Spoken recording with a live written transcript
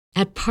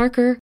At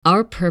Parker,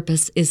 our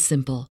purpose is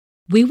simple.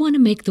 We want to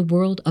make the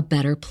world a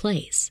better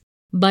place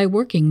by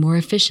working more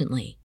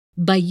efficiently,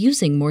 by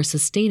using more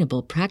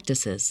sustainable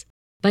practices,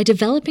 by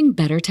developing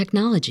better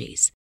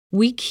technologies.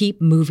 We keep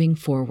moving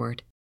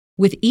forward.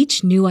 With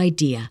each new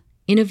idea,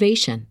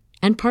 innovation,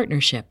 and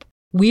partnership,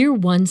 we're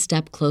one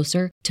step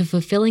closer to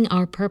fulfilling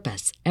our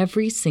purpose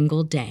every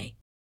single day.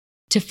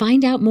 To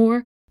find out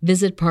more,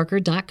 visit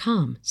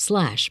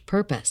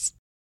parker.com/purpose.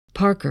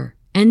 Parker,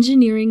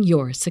 engineering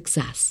your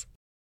success.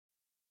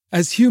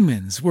 As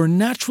humans, we're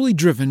naturally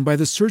driven by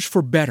the search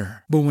for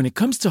better. But when it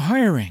comes to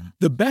hiring,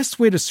 the best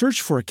way to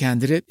search for a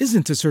candidate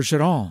isn't to search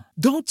at all.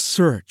 Don't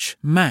search,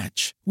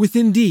 match with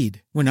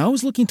Indeed. When I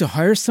was looking to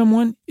hire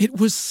someone, it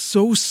was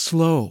so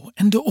slow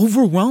and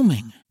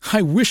overwhelming.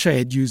 I wish I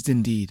had used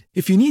Indeed.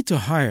 If you need to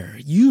hire,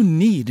 you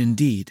need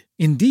Indeed.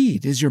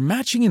 Indeed is your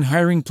matching and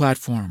hiring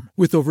platform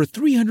with over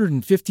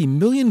 350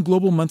 million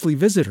global monthly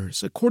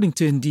visitors, according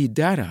to Indeed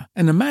data,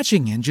 and a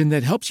matching engine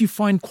that helps you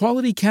find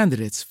quality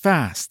candidates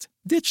fast.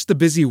 Ditch the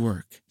busy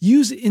work.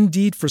 Use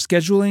Indeed for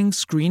scheduling,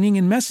 screening,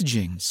 and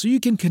messaging so you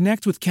can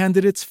connect with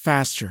candidates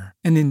faster.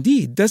 And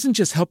Indeed doesn't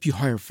just help you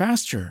hire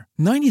faster.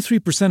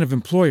 93% of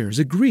employers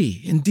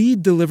agree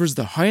Indeed delivers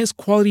the highest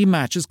quality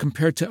matches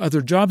compared to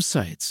other job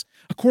sites,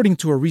 according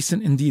to a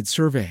recent Indeed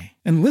survey.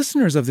 And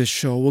listeners of this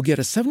show will get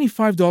a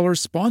 $75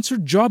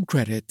 sponsored job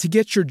credit to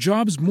get your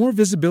jobs more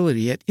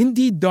visibility at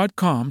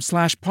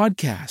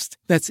Indeed.com/podcast.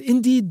 That's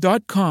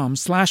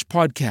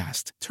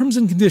Indeed.com/podcast. Terms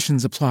and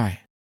conditions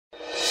apply.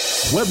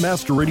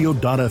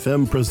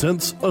 Webmasterradio.fm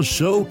presents a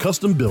show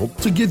custom built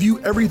to give you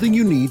everything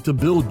you need to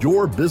build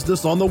your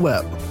business on the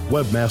web.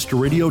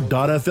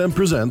 Webmasterradio.fm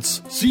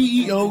presents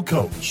CEO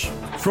Coach.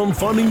 From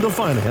funding to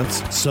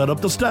finance, set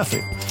up to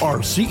staffing,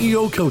 our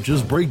CEO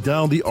coaches break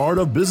down the art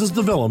of business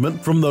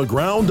development from the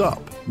ground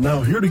up.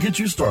 Now, here to get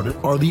you started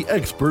are the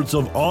experts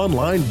of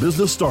online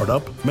business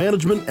startup,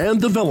 management, and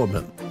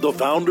development, the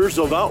founders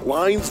of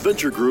Outlines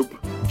Venture Group,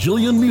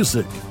 Jillian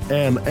Music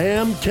and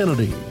Ann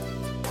Kennedy.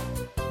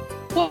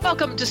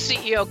 Welcome to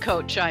CEO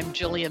Coach. I'm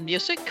Jillian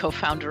Music,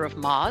 co-founder of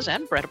Moz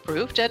and Brett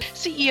Approved, and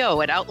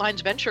CEO at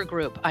Outlines Venture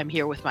Group. I'm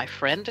here with my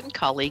friend and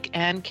colleague,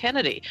 Ann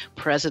Kennedy,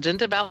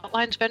 president of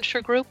Outlines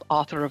Venture Group,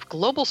 author of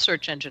Global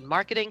Search Engine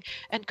Marketing,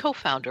 and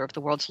co-founder of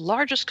the world's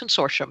largest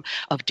consortium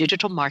of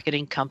digital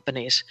marketing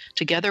companies.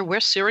 Together, we're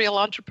serial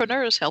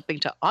entrepreneurs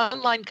helping to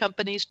online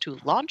companies to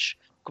launch,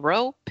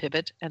 grow,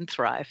 pivot, and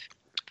thrive.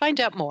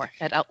 Find out more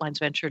at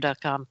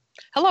outlinesventure.com.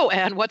 Hello,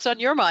 Ann. What's on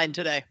your mind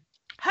today?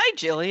 Hi,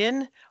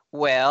 Jillian.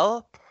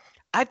 Well,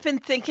 I've been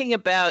thinking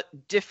about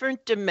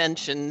different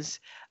dimensions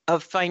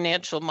of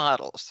financial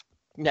models.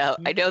 Now,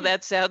 I know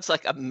that sounds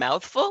like a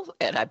mouthful,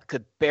 and I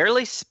could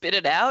barely spit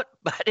it out,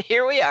 but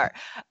here we are.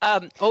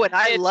 And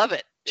I love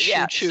it.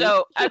 Choo.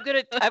 So I'm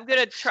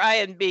gonna try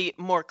and be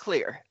more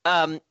clear.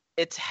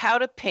 It's how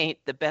to paint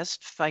the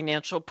best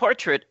financial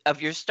portrait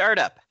of your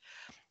startup,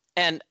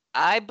 and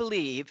I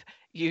believe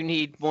you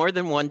need more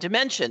than one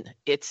dimension.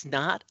 It's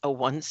not a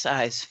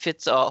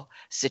one-size-fits-all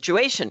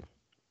situation.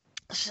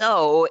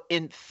 So,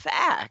 in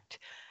fact,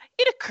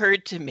 it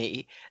occurred to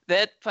me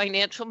that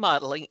financial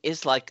modeling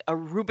is like a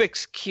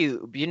Rubik's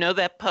Cube. You know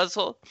that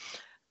puzzle?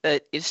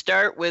 That you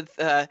start with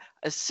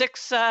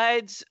 6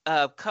 sides,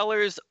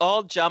 colors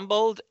all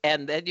jumbled,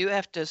 and then you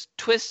have to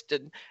twist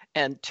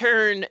and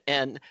turn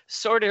and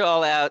sort it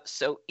all out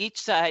so each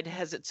side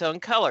has its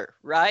own color,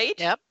 right?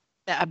 Yep.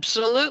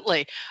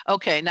 Absolutely.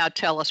 Okay, now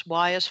tell us,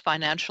 why is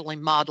financially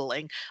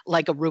modeling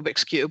like a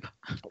Rubik's Cube?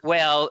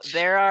 Well,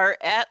 there are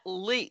at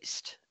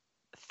least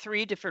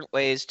 3 different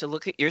ways to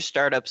look at your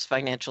startup's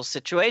financial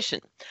situation.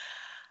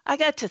 I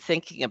got to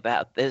thinking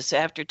about this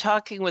after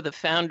talking with a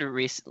founder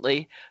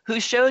recently who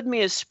showed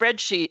me a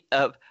spreadsheet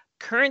of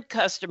current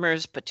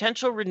customers,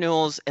 potential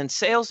renewals, and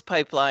sales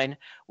pipeline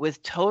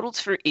with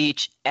totals for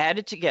each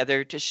added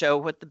together to show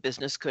what the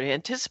business could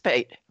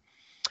anticipate.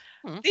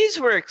 These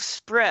were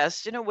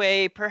expressed in a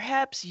way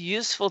perhaps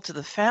useful to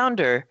the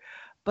founder,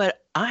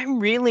 but I'm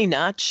really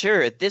not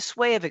sure this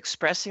way of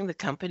expressing the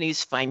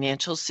company's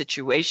financial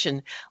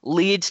situation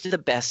leads to the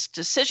best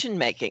decision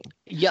making.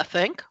 You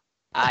think?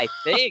 I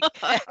think.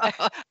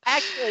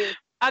 Actually,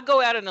 I'll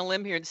go out on a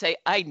limb here and say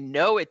I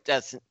know it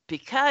doesn't,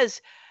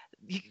 because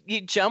you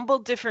jumble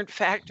different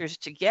factors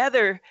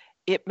together.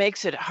 It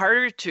makes it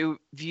harder to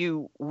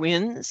view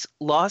wins,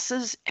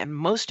 losses, and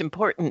most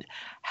important,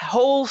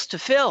 holes to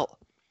fill.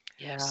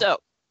 Yeah. So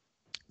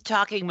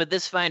talking with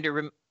this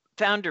founder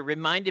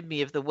reminded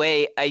me of the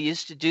way I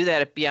used to do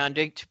that at Beyond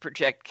Ink to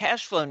project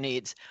cash flow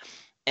needs.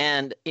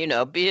 And,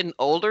 being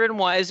older and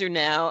wiser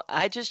now,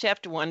 I just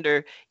have to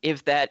wonder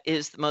if that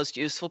is the most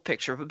useful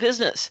picture of a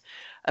business.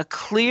 A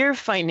clear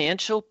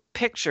financial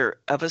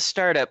picture of a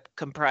startup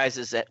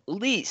comprises at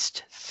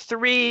least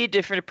 3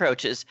 different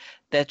approaches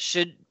that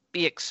should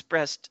be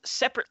expressed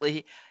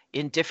separately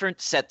in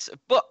different sets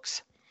of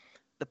books.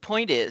 The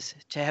point is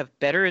to have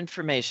better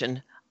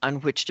information on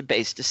which to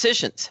base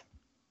decisions.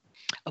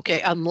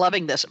 Okay, I'm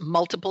loving this.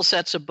 Multiple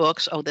sets of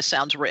books. Oh, this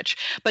sounds rich.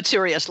 But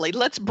seriously,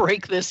 let's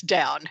break this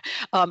down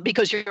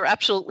because you're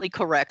absolutely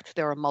correct.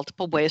 There are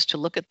multiple ways to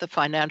look at the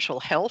financial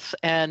health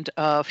and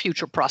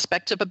future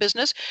prospects of a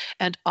business.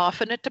 And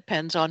often it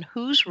depends on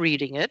who's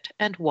reading it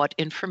and what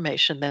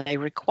information they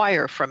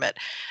require from it.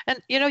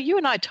 And, you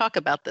and I talk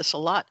about this a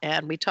lot,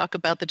 and we talk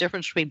about the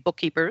difference between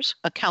bookkeepers,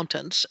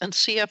 accountants, and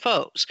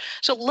CFOs.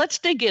 So let's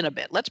dig in a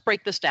bit. Let's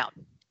break this down.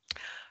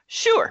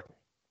 Sure.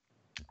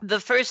 The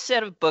first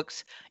set of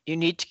books you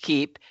need to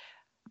keep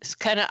is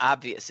kind of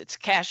obvious. It's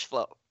cash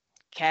flow.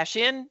 Cash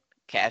in,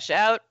 cash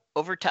out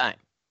over time.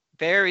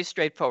 Very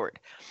straightforward.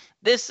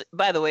 This,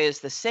 by the way, is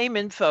the same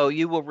info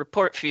you will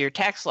report for your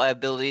tax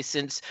liability,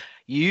 since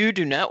you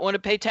do not want to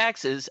pay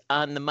taxes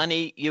on the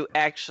money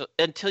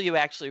until you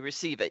actually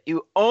receive it.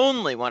 You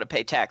only want to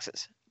pay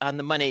taxes on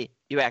the money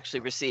you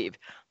actually receive.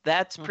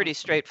 That's pretty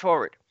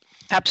straightforward.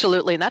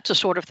 Absolutely. And that's the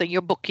sort of thing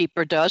your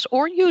bookkeeper does,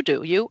 or you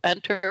do. You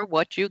enter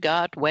what you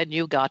got, when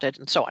you got it,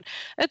 and so on.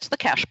 It's the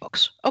cash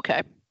books.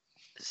 Okay.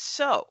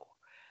 So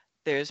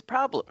there's a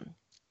problem.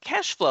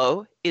 Cash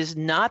flow is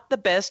not the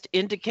best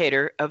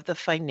indicator of the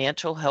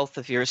financial health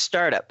of your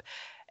startup,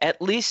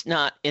 at least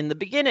not in the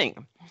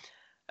beginning.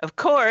 Of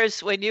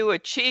course, when you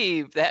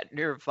achieve that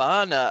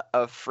nirvana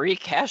of free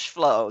cash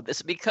flow,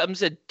 this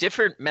becomes a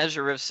different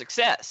measure of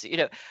success.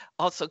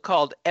 Also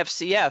called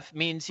FCF,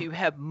 means you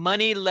have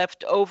money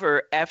left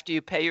over after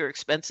you pay your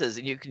expenses,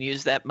 and you can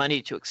use that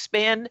money to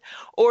expand,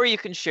 or you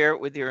can share it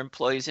with your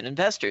employees and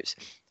investors.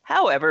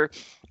 However,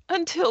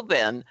 until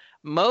then,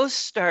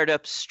 most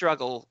startups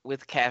struggle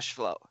with cash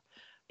flow.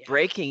 Yeah.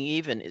 Breaking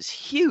even is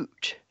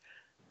huge.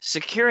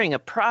 Securing a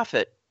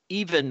profit,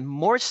 even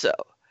more so.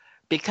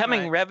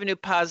 Becoming revenue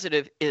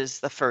positive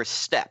is the first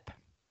step.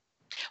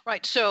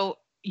 Right. So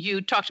you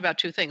talked about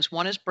two things.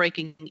 One is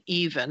breaking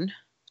even,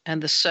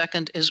 and the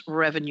second is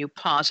revenue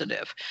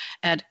positive.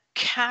 And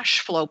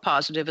cash flow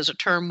positive is a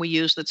term we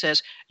use that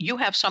says you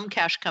have some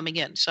cash coming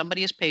in.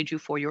 Somebody has paid you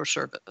for your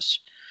service.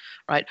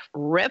 Right.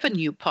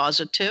 Revenue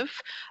positive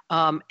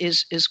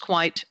is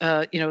quite,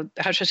 how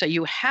should I say,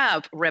 you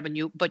have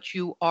revenue, but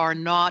you are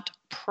not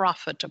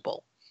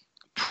profitable.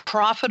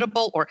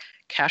 Profitable or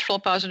cash flow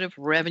positive,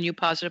 revenue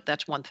positive,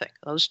 that's one thing.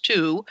 Those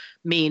two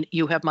mean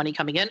you have money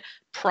coming in.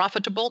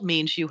 Profitable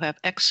means you have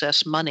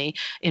excess money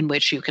in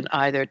which you can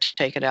either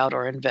take it out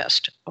or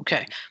invest.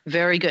 Okay,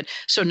 very good.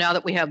 So now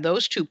that we have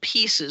those two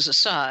pieces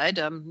aside,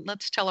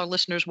 let's tell our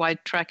listeners why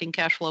tracking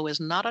cash flow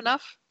is not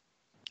enough.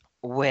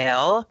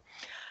 Well,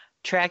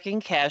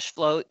 tracking cash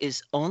flow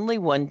is only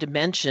one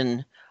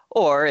dimension,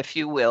 or if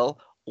you will,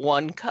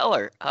 one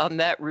color on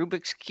that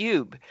Rubik's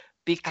Cube,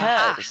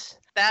 because...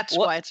 That's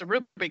why it's a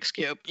Rubik's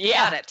Cube.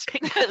 Yeah, got it.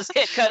 because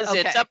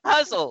it's a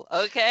puzzle,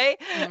 okay?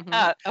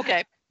 Mm-hmm.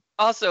 Okay.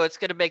 Also, it's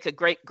going to make a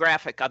great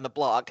graphic on the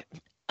blog.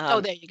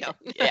 There you go.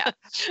 Yeah.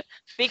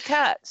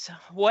 Because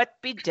what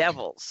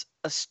bedevils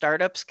a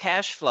startup's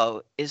cash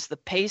flow is the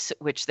pace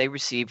at which they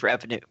receive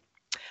revenue.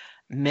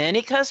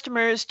 Many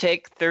customers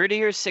take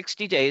 30 or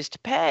 60 days to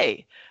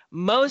pay.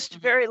 Most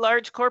very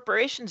large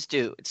corporations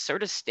do. It's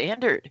sort of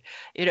standard.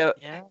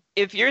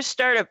 If your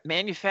startup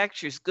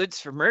manufactures goods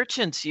for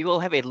merchants, you will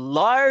have a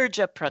large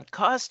upfront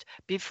cost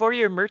before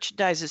your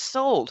merchandise is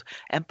sold,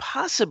 and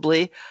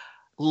possibly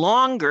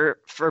longer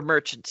for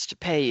merchants to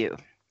pay you.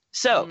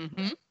 So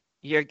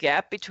your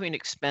gap between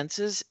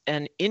expenses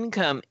and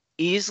income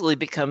easily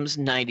becomes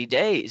 90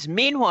 days.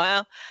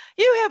 Meanwhile,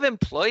 you have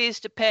employees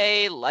to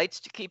pay,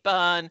 lights to keep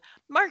on,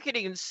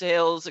 marketing and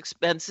sales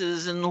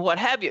expenses, and what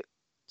have you.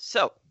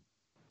 So,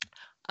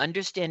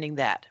 understanding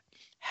that,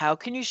 how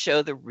can you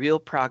show the real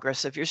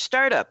progress of your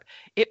startup?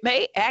 It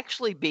may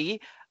actually be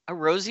a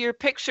rosier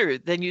picture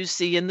than you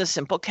see in the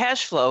simple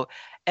cash flow,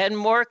 and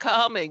more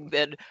calming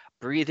than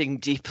breathing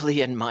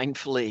deeply and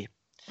mindfully.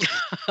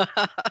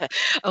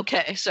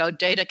 Okay, so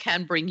data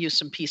can bring you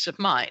some peace of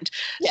mind.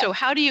 Yeah. So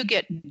how do you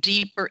get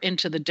deeper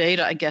into the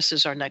data, I guess,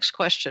 is our next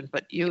question.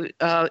 But you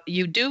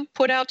do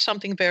put out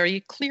something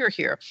very clear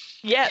here.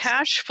 Yes.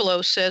 Cash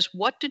flow says,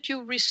 what did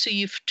you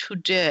receive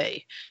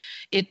today?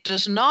 It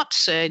does not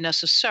say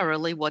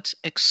necessarily what's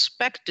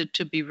expected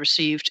to be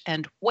received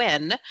and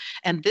when.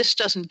 And this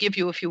doesn't give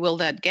you, if you will,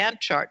 that Gantt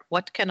chart.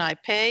 What can I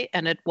pay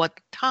and at what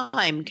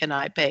time can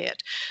I pay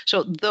it?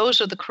 So those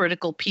are the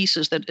critical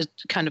pieces that is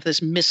kind of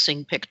this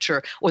missing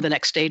picture, or the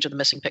next stage of the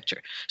missing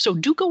picture. So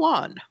do go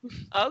on.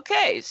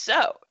 Okay,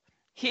 so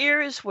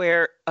here is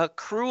where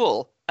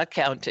accrual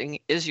accounting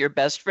is your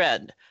best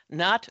friend.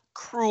 Not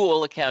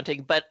cruel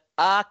accounting, but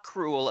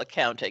accrual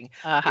accounting.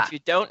 If you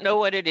don't know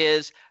what it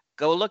is,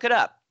 go look it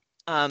up.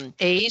 ACCRUAL,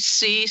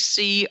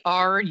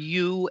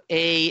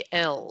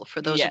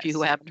 for those of you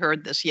who haven't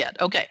heard this yet.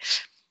 Okay.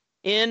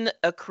 In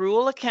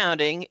accrual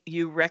accounting,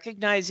 you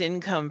recognize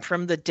income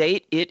from the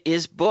date it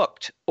is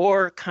booked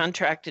or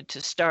contracted to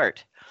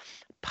start,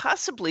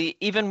 possibly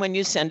even when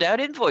you send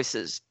out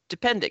invoices,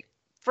 depending.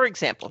 For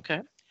example,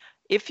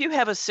 if you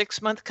have a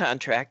 6-month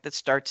contract that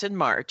starts in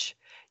March,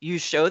 you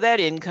show that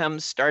income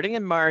starting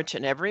in March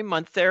and every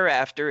month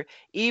thereafter,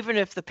 even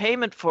if the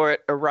payment for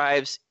it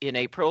arrives in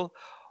April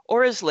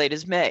or as late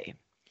as May.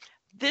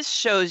 this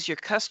shows your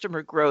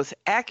customer growth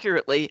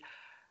accurately.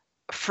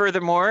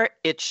 Furthermore,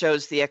 it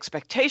shows the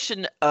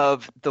expectation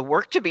of the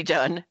work to be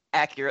done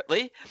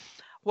accurately,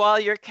 while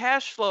your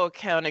cash flow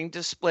accounting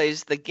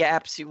displays the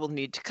gaps you will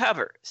need to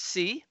cover.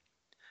 See?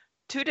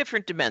 2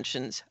 different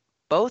dimensions,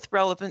 both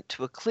relevant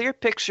to a clear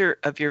picture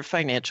of your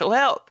financial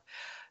health.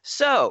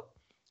 So,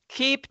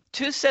 keep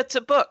 2 sets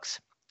of books,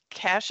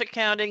 cash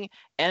accounting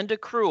and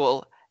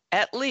accrual,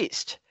 at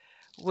least.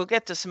 We'll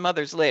get to some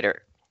others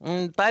later.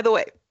 And by the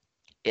way,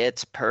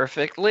 it's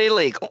perfectly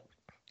legal.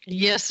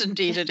 Yes,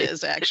 indeed it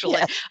is, actually.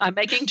 Yeah. I'm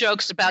making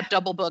jokes about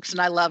double books, and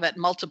I love it,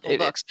 multiple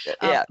books.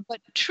 Yeah. But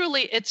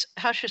truly, it's,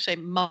 how should I say,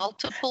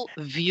 multiple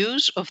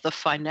views of the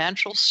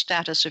financial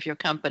status of your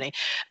company.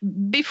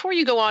 Before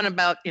you go on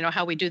about,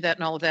 how we do that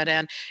and all of that,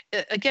 Anne,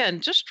 again,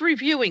 just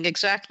reviewing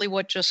exactly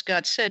what just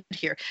got said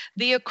here.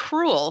 The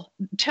accrual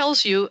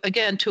tells you,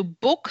 again, to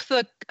book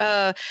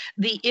the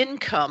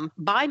income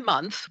by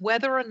month,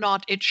 whether or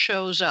not it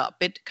shows up.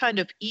 It kind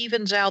of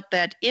evens out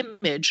that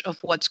image of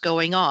what's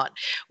going on.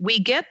 We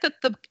get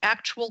that the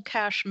actual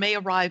cash may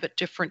arrive at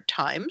different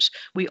times.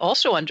 We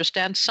also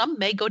understand some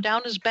may go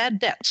down as bad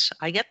debts.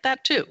 I get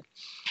that too.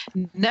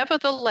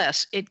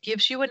 Nevertheless, it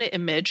gives you an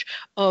image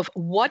of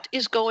what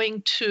is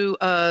going to,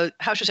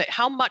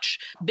 how much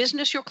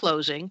business you're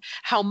closing,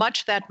 how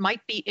much that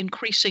might be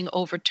increasing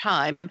over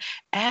time,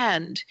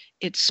 and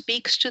it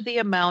speaks to the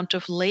amount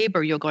of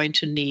labor you're going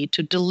to need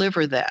to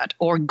deliver that,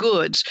 or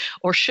goods,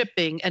 or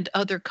shipping and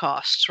other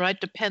costs, right?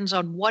 Depends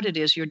on what it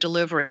is you're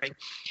delivering.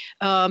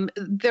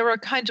 There are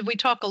we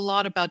talk a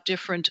lot about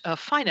different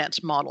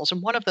finance models,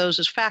 and one of those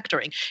is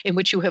factoring, in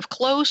which you have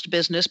closed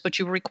business, but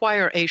you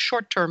require a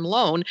short-term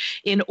loan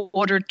in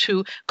order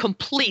to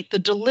complete the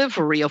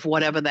delivery of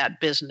whatever that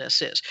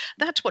business is.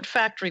 That's what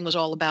factoring was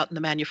all about in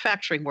the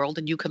manufacturing world,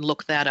 and you can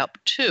look that up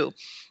too.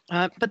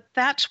 But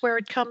that's where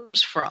it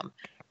comes from.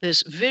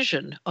 This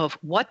vision of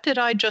what did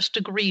I just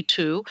agree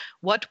to?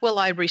 What will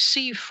I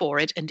receive for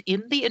it? And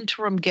in the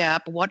interim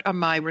gap, what are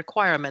my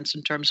requirements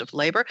in terms of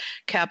labor,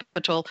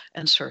 capital,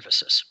 and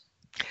services?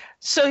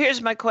 So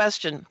here's my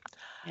question.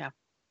 Yeah.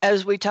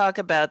 As we talk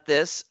about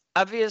this,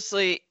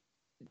 obviously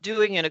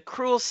doing an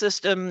accrual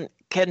system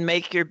can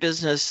make your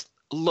business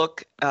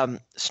look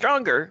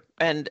stronger,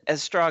 and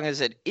as strong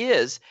as it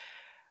is.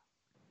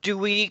 Do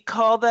we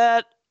call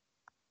that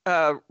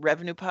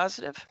revenue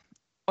positive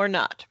or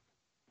not?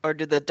 Or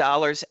do the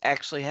dollars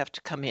actually have to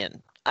come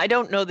in? I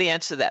don't know the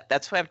answer to that.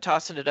 That's why I'm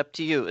tossing it up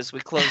to you as we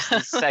close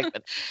this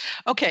segment.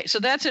 Okay, so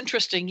that's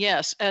interesting,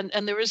 yes. And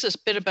there is this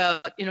bit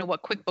about,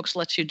 what QuickBooks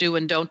lets you do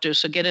and don't do.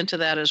 So get into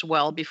that as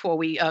well before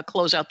we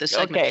close out this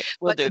segment. Okay,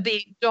 we'll do.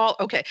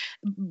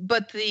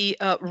 But the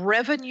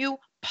revenue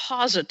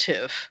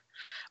positive,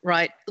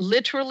 right,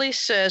 literally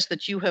says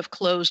that you have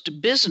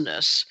closed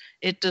business.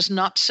 It does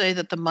not say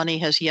that the money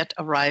has yet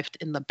arrived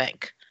in the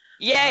bank.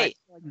 Yay! Right.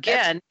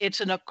 Again,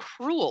 it's an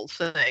accrual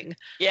thing,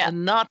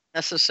 and not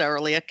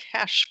necessarily a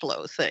cash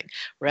flow thing.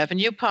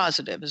 Revenue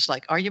positive is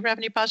like, are you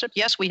revenue positive?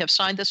 Yes, we have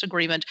signed this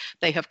agreement.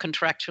 They have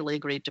contractually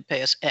agreed to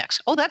pay us X.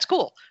 Oh, that's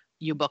cool.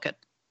 You book it.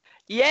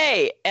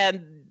 Yay!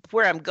 And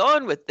where I'm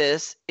going with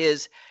this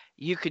is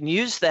you can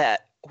use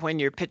that when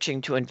you're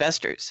pitching to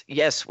investors.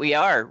 Yes, we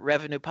are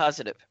revenue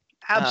positive.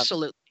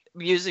 Absolutely.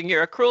 Using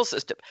your accrual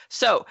system.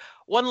 So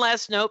one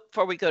last note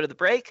before we go to the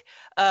break.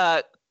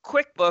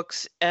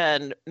 QuickBooks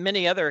and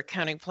many other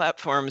accounting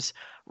platforms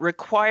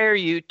require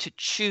you to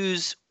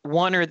choose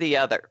one or the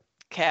other,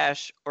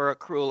 cash or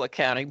accrual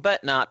accounting,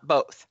 but not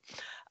both.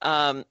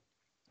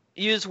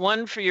 Use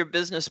one for your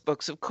business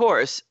books, of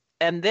course,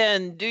 and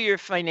then do your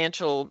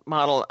financial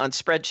model on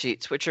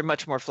spreadsheets, which are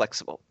much more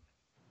flexible.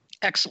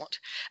 Excellent.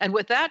 And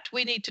with that,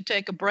 we need to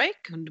take a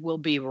break, and we'll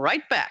be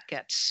right back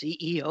at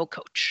CEO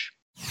Coach.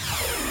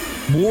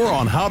 More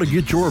on how to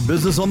get your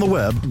business on the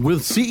web with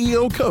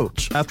CEO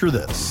Coach after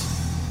this.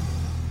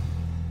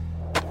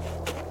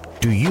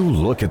 Do you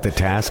look at the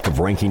task of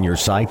ranking your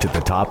site at the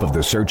top of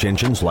the search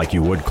engines like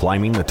you would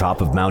climbing the top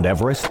of Mount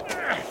Everest?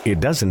 It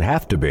doesn't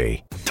have to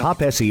be.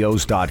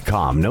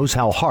 TopSEOs.com knows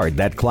how hard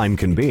that climb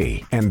can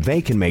be, and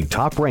they can make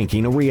top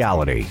ranking a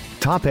reality.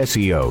 Top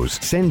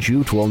SEOs sends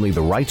you to only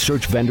the right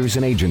search vendors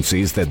and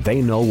agencies that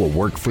they know will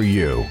work for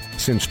you.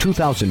 Since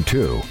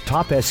 2002,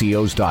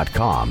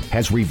 TopSEOs.com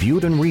has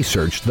reviewed and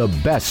researched the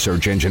best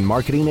search engine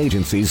marketing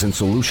agencies and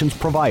solutions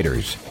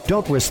providers.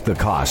 Don't risk the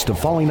cost of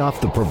falling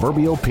off the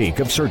proverbial peak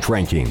of search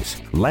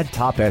rankings. Let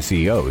Top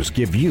SEOs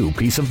give you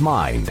peace of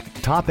mind.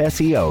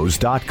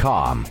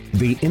 TopSEOs.com,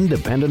 the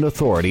independent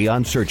authority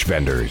on search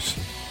vendors.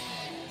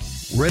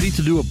 Ready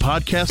to do a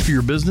podcast for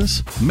your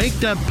business? Make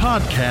that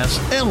podcast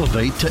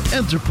elevate to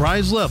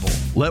enterprise level.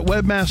 Let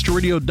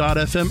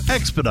webmasterradio.fm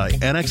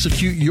expedite and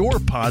execute your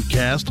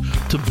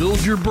podcast to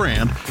build your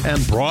brand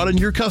and broaden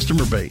your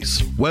customer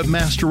base.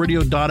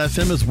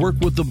 Webmasterradio.fm has worked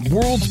with the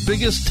world's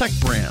biggest tech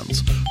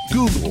brands,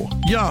 Google,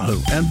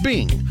 Yahoo, and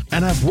Bing,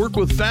 and have worked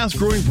with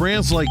fast-growing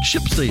brands like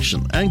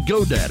ShipStation and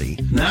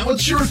GoDaddy. Now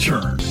it's your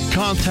turn.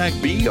 Contact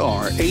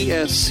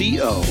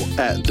BRASCO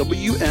at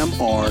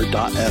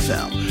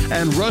WMR.FM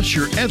and rush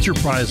your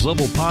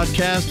enterprise-level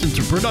podcast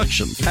into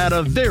production at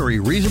a very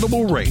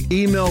reasonable rate.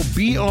 Email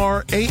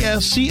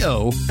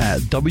BRASCO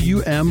at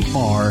WMR.FM.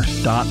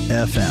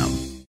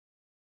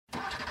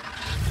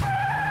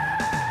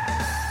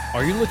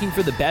 Are you looking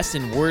for the best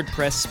in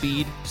WordPress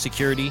speed,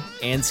 security,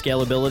 and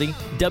scalability?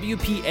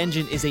 WP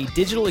Engine is a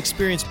digital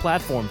experience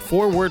platform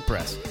for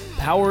WordPress,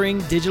 powering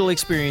digital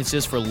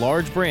experiences for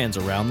large brands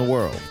around the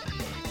world.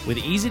 With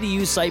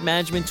easy-to-use site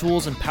management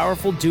tools and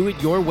powerful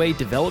do-it-your-way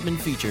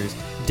development features,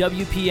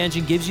 WP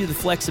Engine gives you the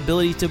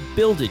flexibility to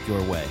build it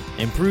your way.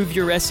 Improve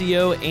your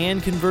SEO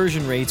and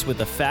conversion rates with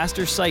a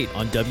faster site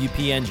on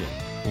WP Engine.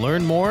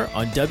 Learn more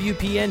on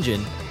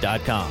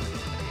WPEngine.com.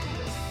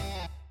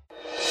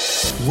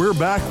 We're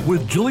back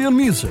with Jillian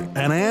Music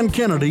and Ann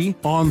Kennedy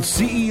on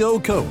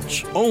CEO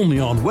Coach, only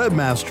on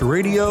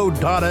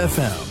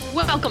WebmasterRadio.fm.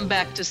 Welcome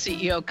back to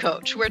CEO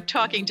Coach. We're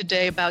talking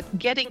today about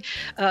getting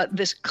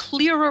this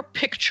clearer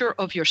picture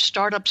of your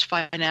startup's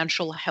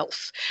financial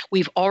health.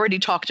 We've already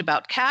talked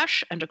about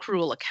cash and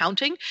accrual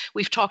accounting.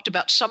 We've talked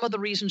about some of the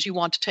reasons you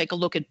want to take a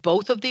look at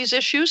both of these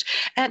issues.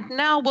 And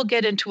now we'll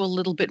get into a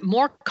little bit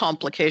more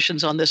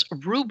complications on this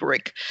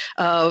rubric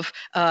of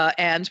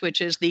Ann's,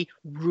 which is the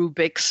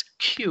Rubik's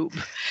Cube.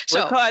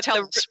 So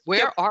tell us,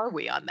 where are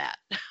we on that?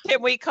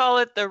 Can we call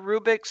it the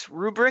Rubik's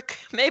rubric,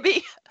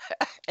 maybe?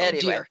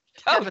 Anyway.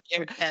 Oh,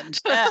 dear. That's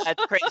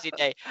crazy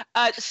day.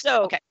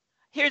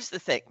 Here's the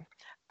thing.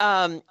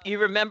 You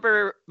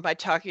remember my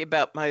talking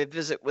about my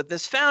visit with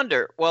this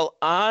founder? Well,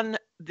 on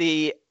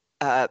the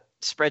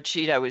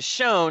spreadsheet I was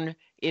shown,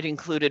 it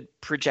included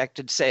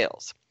projected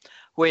sales,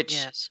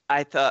 which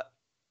I thought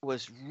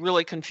was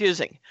really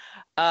confusing.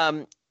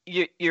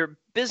 Your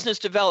business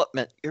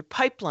development, your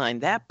pipeline,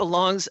 that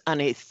belongs on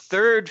a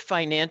third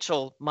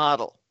financial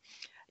model.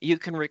 You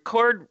can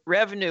record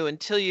revenue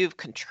until you've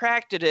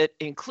contracted it,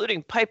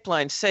 including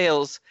pipeline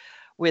sales,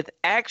 with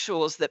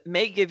actuals that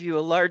may give you a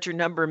larger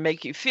number and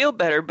make you feel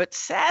better. But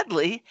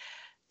sadly,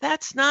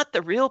 that's not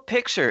the real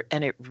picture,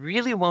 and it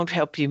really won't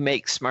help you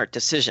make smart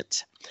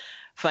decisions.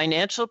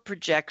 Financial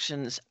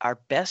projections are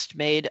best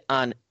made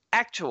on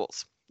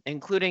actuals,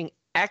 including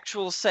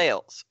actual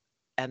sales.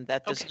 And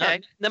that does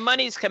not, the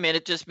money's come in,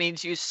 it just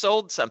means you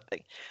sold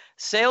something.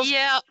 Sales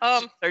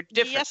are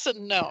different. Yes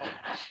and no.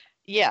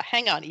 Yeah,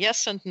 hang on.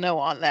 Yes and no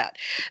on that.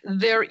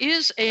 There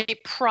is a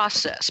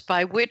process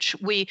by which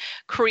we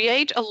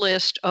create a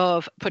list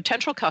of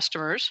potential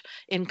customers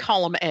in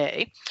column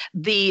A,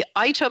 the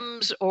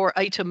items or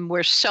item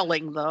we're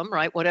selling them,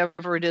 right,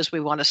 whatever it is we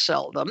want to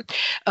sell them,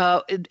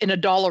 in a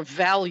dollar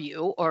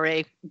value or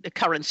a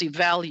currency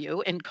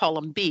value in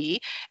column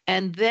B.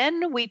 And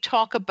then we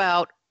talk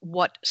about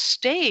what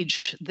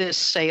stage this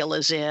sale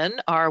is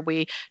in. Are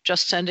we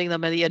just sending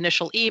them the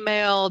initial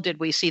email? Did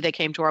we see they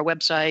came to our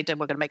website and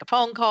we're going to make a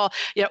phone call?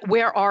 You know,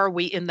 where are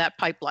we in that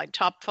pipeline?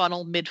 Top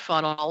funnel, mid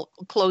funnel,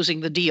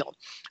 closing the deal.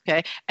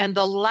 Okay. And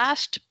the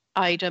last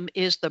item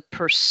is the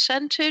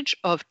percentage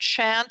of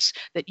chance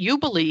that you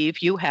believe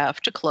you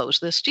have to close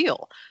this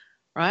deal.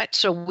 Right.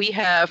 So we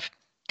have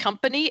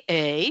Company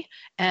A,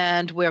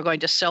 and we're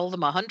going to sell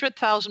them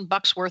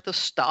 $100,000 worth of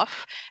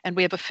stuff, and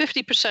we have a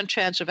 50%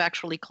 chance of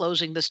actually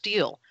closing this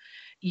deal.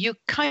 You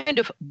kind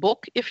of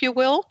book, if you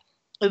will,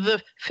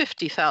 the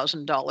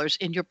 $50,000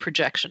 in your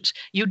projections.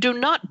 You do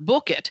not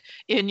book it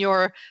in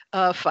your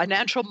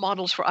financial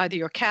models for either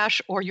your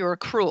cash or your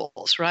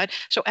accruals, right?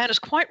 So Anna's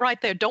quite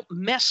right there. Don't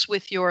mess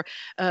with your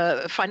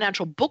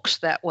financial books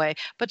that way,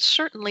 but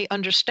certainly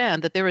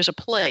understand that there is a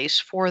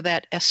place for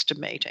that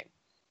estimating.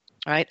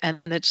 Right. And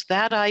it's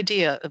that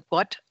idea of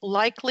what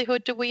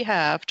likelihood do we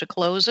have to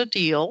close a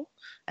deal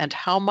and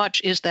how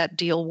much is that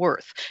deal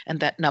worth?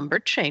 And that number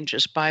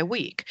changes by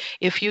week.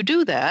 If you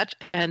do that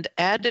and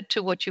add it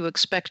to what you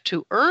expect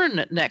to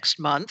earn next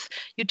month,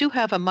 you do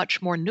have a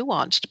much more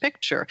nuanced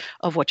picture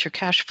of what your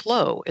cash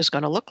flow is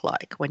going to look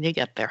like when you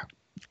get there.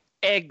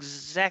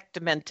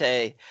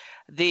 Exactamente.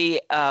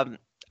 The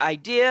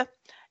idea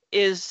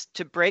is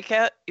to break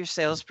out your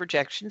sales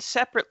projections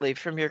separately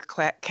from your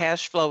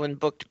cash flow and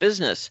booked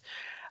business.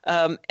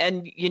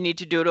 And you need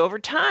to do it over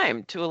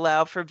time to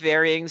allow for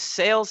varying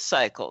sales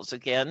cycles.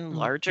 Again,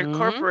 larger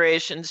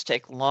corporations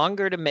take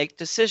longer to make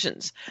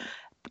decisions.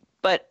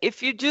 But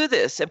if you do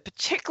this, and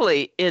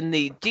particularly in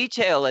the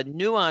detail and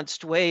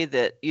nuanced way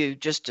that you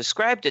just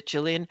described it,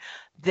 Jillian,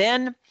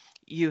 then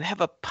you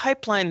have a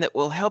pipeline that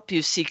will help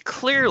you see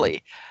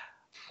clearly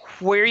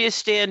where you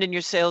stand in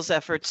your sales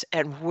efforts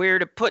and where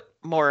to put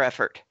more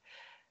effort.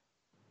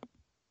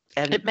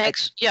 And it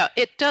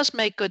does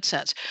make good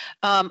sense.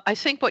 I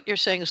think what you're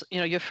saying is,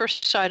 your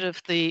first side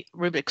of the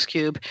Rubik's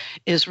Cube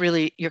is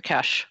really your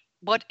cash.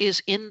 What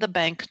is in the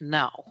bank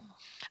now?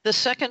 The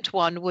second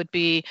one would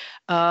be,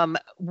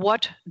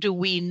 what do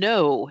we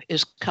know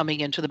is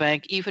coming into the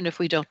bank? Even if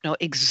we don't know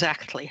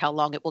exactly how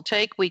long it will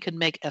take, we can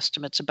make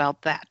estimates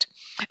about that.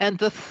 And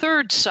the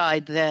third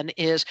side then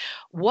is,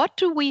 what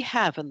do we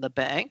have in the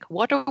bank?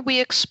 What are we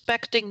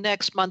expecting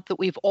next month that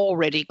we've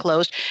already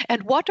closed?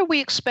 And what are we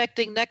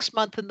expecting next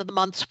month and the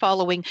months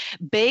following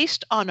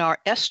based on our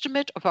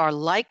estimate of our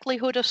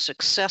likelihood of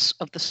success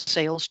of the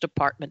sales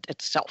department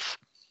itself?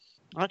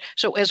 Right.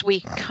 So as we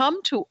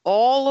come to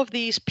all of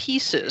these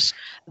pieces,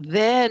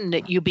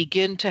 then you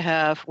begin to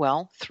have,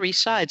 well, three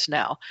sides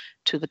now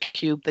to the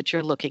cube that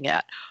you're looking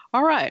at.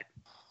 All right.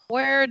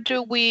 Where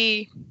do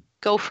we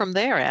go from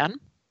there, Anne?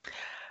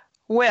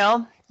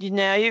 Well,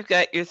 now you've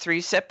got your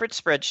three separate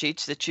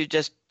spreadsheets that you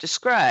just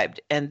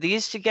described, and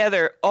these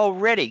together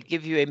already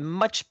give you a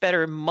much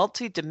better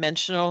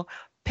multi-dimensional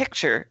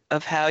picture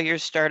of how your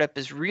startup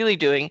is really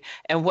doing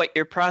and what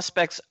your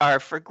prospects are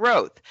for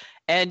growth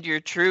and your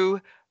true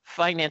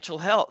financial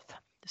health.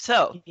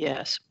 So,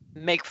 yes,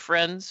 make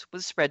friends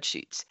with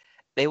spreadsheets.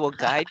 They will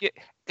guide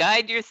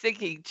your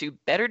thinking to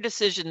better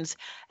decisions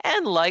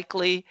and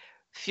likely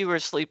fewer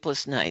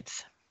sleepless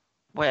nights.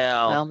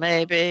 Well,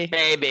 maybe.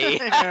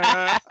 Okay.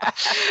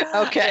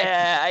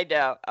 Yeah, I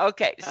know.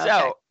 Okay,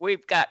 so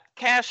we've got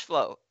cash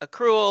flow,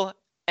 accrual,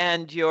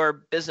 and your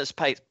business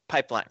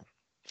pipeline.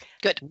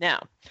 Good.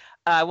 Now,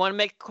 I want to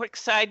make a quick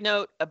side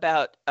note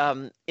about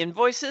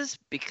invoices,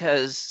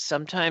 because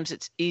sometimes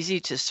it's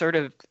easy to sort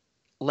of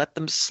let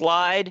them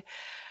slide.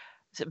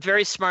 A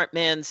very smart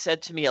man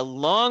said to me a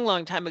long,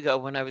 long time ago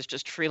when I was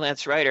just a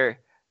freelance writer,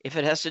 if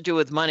it has to do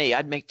with money,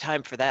 I'd make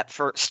time for that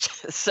first.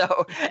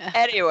 So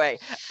anyway,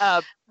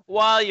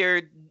 while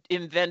you're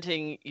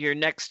inventing your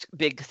next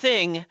big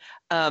thing,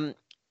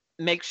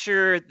 make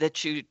sure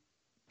that you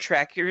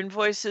track your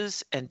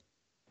invoices and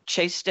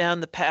chase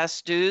down the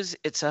past dues.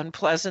 It's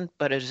unpleasant,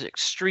 but it is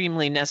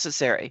extremely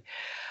necessary.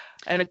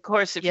 And of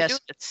course, if you do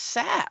a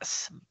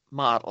SaaS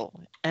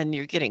model and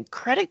you're getting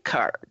credit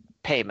card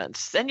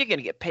payments, then you're going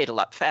to get paid a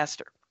lot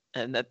faster.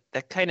 And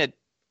that kind of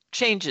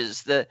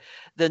changes the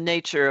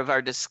nature of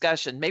our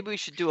discussion. Maybe we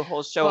should do a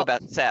whole show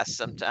about SaaS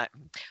sometime.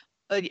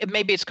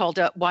 Maybe it's called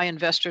Why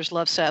Investors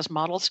Love SaaS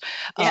Models.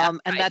 And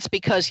that's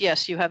because,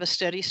 yes, you have a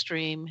steady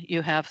stream.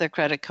 You have their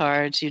credit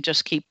cards. You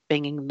just keep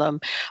binging them.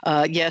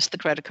 Yes, the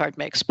credit card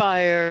may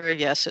expire.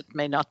 Yes, it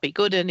may not be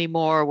good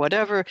anymore,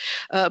 whatever.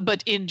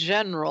 But in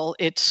general,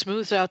 it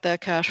smooths out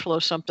that cash flow,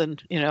 something,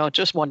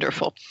 just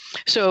wonderful.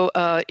 So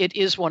it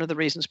is one of the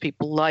reasons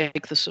people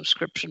like the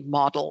subscription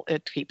model.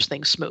 It keeps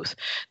things smooth.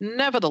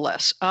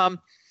 Nevertheless,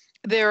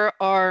 there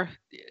are,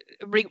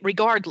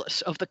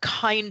 regardless of the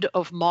kind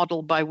of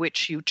model by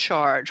which you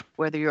charge,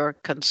 whether you're a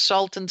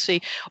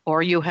consultancy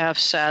or you have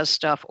SaaS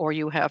stuff or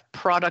you have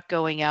product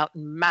going out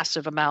in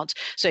massive amounts,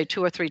 say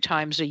 2 or 3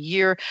 times a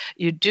year,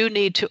 you do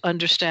need to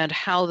understand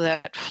how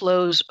that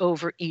flows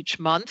over each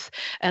month.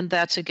 And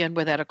that's, again,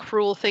 where that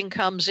accrual thing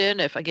comes in.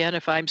 If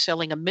I'm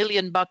selling $1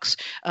 million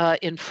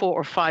in 4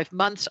 or 5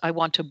 months, I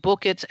want to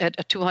book it at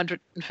a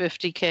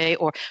 $250K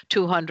or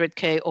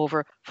 $200K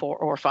over 4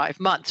 or 5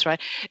 months,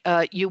 right?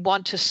 You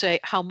want to say,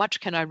 how much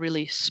can I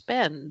really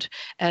spend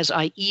as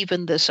I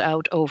even this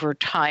out over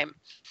time,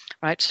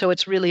 right? So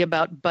it's really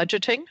about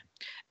budgeting,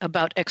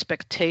 about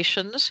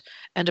expectations,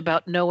 and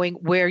about knowing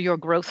where your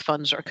growth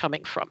funds are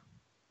coming from.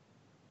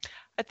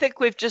 I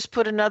think we've just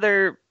filled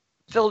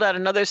out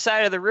another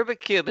side of the Rubik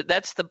Cube, and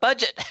that's the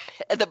budget.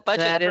 The budget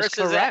that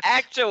versus the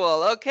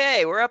actual.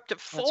 Okay, we're up to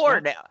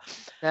 4 now.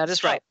 That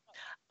is right.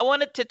 I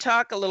wanted to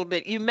talk a little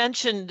bit. You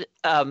mentioned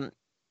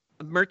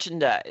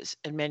merchandise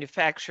and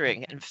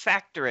manufacturing and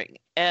factoring,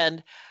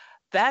 and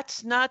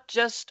that's not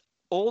just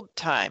old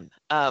time.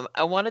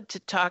 I wanted to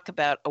talk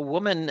about a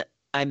woman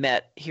I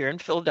met here in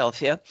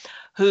Philadelphia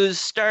whose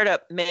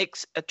startup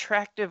makes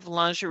attractive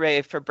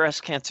lingerie for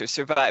breast cancer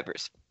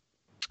survivors.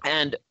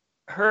 And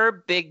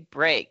her big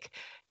break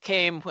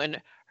came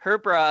when her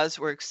bras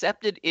were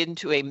accepted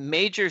into a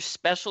major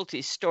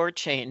specialty store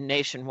chain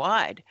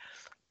nationwide.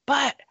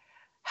 But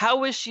how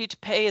was she to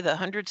pay the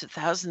hundreds of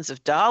thousands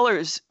of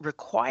dollars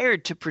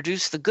required to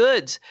produce the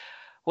goods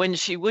when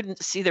she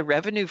wouldn't see the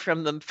revenue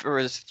from them for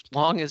as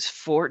long as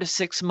 4 to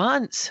 6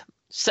 months?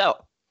 So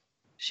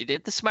she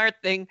did the smart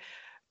thing,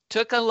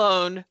 took a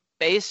loan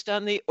based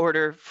on the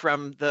order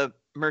from the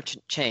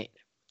merchant chain.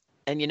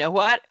 And you know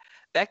what?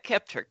 That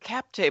kept her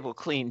cap table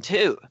clean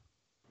too.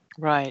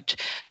 Right.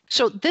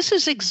 So this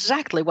is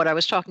exactly what I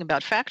was talking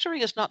about.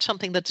 Factoring is not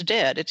something that's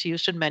dead. It's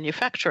used in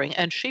manufacturing.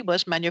 And she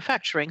was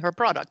manufacturing her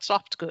product,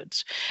 soft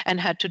goods, and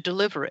had to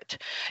deliver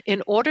it.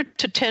 In order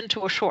to tend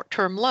to a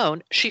short-term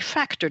loan, she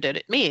factored it.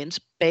 It means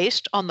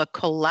based on the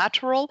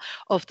collateral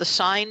of the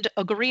signed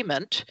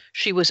agreement,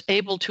 she was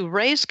able to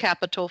raise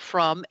capital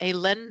from a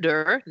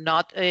lender,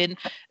 not an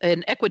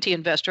equity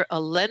investor, a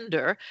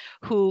lender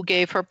who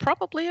gave her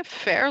probably a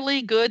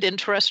fairly good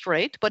interest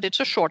rate, but it's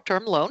a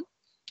short-term loan.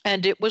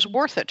 And it was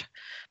worth it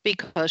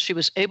because she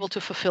was able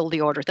to fulfill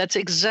the order. That's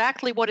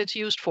exactly what it's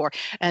used for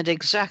and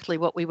exactly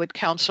what we would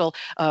counsel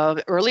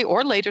early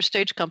or later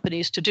stage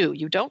companies to do.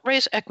 You don't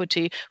raise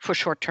equity for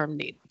short-term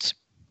needs.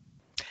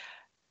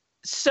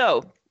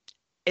 So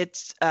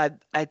it's I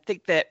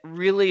think that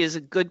really is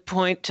a good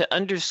point to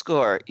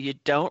underscore. You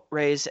don't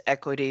raise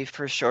equity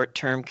for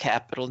short-term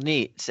capital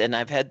needs. And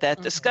I've had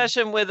that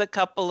discussion with a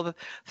couple of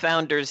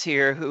founders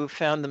here who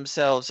found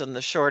themselves on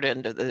the short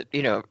end of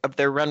of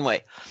their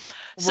runway.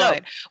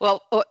 Right.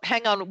 Well,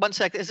 hang on one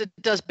sec. It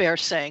does bear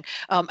saying,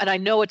 and I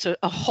know it's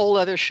a whole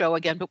other show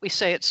again, but we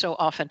say it so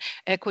often.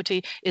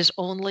 Equity is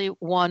only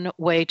one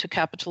way to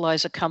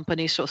capitalize a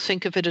company. So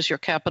think of it as your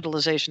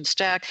capitalization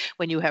stack.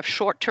 When you have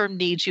short-term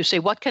needs, you say,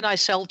 what can I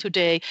sell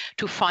today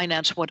to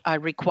finance what I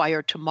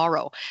require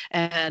tomorrow?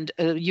 And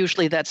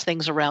usually that's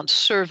things around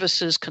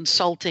services,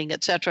 consulting,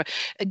 etc.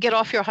 Get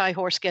off your high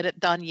horse, get it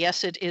done.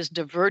 Yes, it is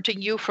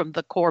diverting you from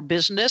the core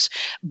business,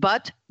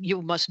 but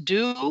you must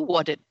do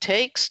what it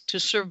takes to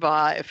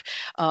survive.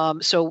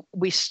 So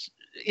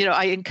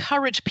I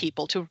encourage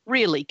people to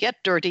really get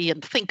dirty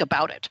and think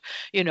about it.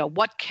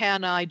 What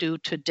can I do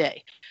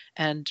today?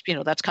 And,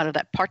 that's kind of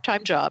that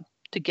part-time job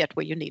to get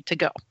where you need to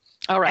go.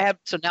 All right.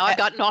 So now I've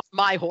gotten off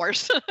my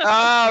horse.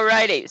 All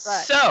righty. Right.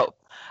 So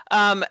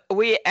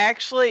we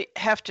actually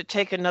have to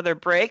take another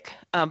break.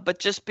 But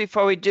just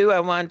before we do, I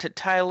wanted to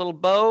tie a little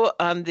bow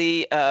on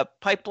the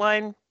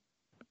pipeline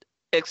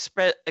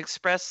express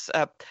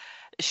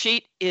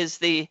sheet. Is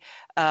the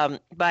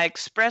by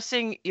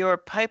expressing your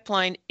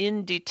pipeline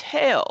in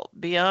detail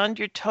beyond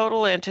your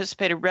total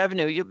anticipated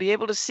revenue, you'll be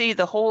able to see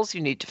the holes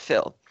you need to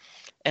fill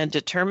and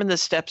determine the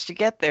steps to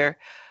get there,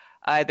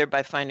 either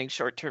by finding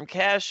short-term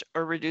cash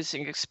or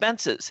reducing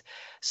expenses.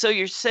 So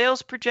your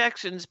sales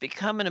projections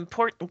become an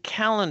important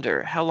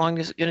calendar. How long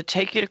is it going to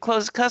take you to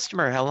close a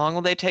customer? How long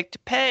will they take to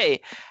pay?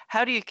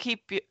 How do you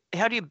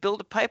build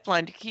a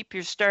pipeline to keep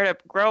your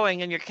startup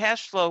growing and your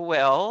cash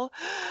flow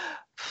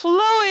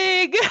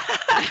flowing?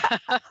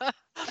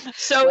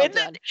 So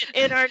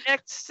in our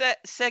next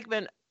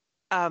segment,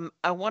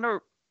 I want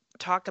to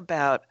talk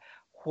about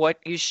what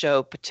you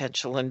show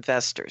potential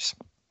investors.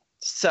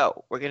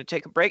 So we're going to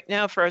take a break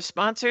now for our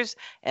sponsors,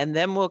 and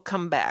then we'll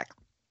come back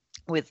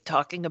with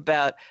talking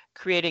about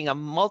creating a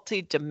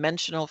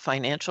multi-dimensional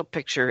financial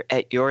picture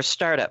at your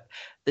startup.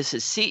 This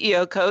is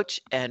CEO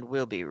Coach, and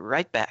we'll be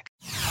right back.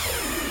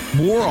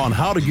 More on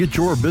how to get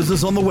your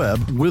business on the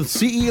web with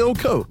CEO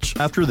Coach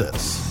after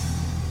this.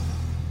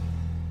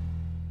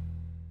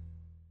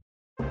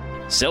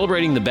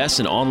 Celebrating the best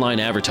in online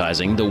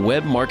advertising, the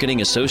Web Marketing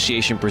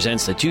Association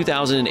presents the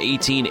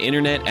 2018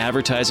 Internet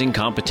Advertising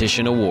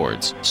Competition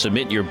Awards.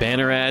 Submit your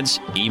banner ads,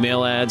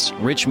 email ads,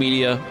 rich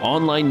media,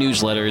 online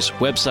newsletters,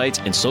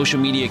 websites, and social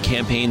media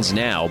campaigns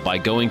now by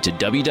going to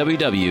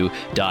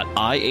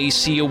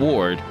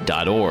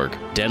www.iacaward.org.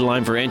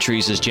 Deadline for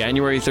entries is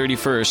January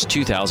 31st,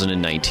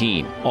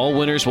 2019. All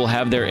winners will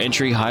have their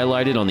entry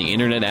highlighted on the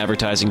Internet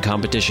Advertising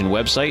Competition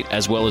website,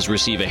 as well as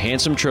receive a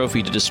handsome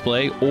trophy to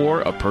display or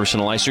a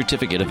personalized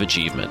certificate of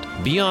achievement.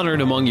 Be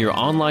honored among your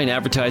online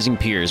advertising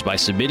peers by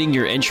submitting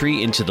your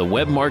entry into the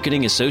Web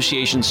Marketing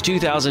Association's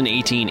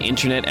 2018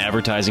 Internet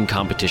Advertising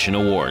Competition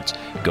Awards.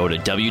 Go to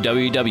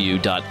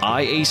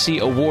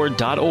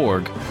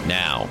www.iacaward.org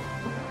now.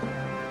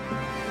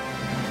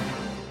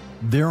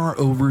 There are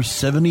over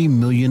 70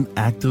 million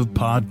active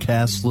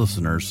podcast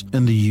listeners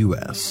in the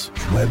U.S.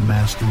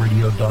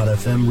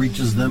 Webmasterradio.fm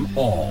reaches them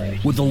all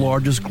with the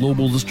largest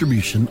global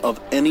distribution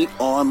of any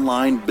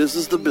online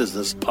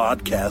business-to-business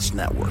podcast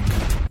network.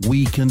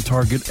 We can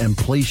target and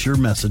place your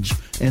message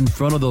in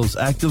front of those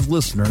active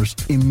listeners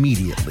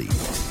immediately.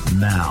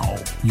 Now,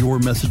 your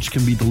message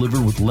can be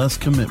delivered with less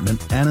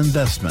commitment and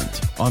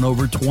investment on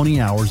over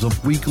 20 hours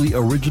of weekly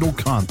original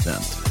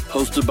content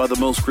hosted by the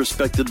most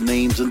respected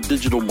names in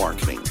digital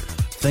marketing,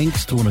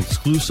 thanks to an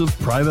exclusive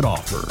private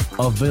offer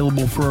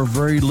available for a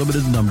very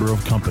limited number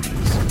of companies.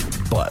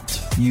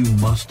 But you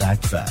must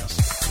act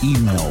fast.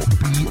 Email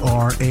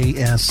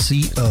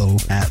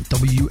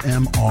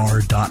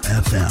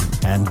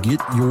brasco@wmr.fm and get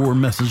your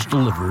message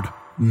delivered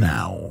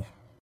now.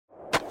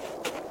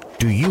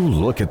 Do you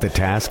look at the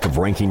task of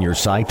ranking your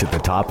site at the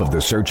top of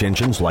the search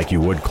engines like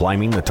you would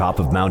climbing the top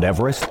of Mount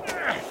Everest?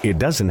 It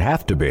doesn't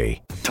have to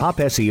be.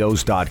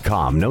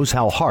 TopSEOs.com knows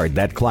how hard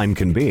that climb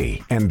can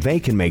be, and they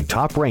can make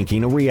top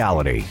ranking a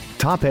reality.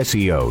 Top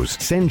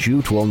SEOs sends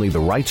you to only the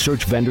right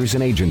search vendors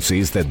and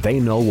agencies that they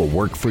know will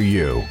work for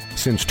you.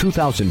 Since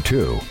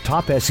 2002,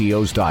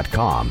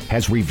 TopSEOs.com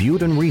has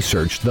reviewed and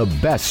researched the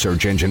best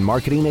search engine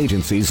marketing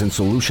agencies and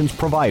solutions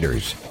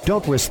providers.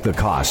 Don't risk the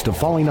cost of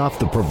falling off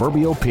the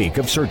proverbial peak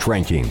of search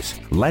rankings.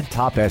 Let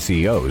Top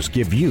SEOs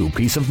give you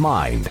peace of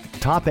mind.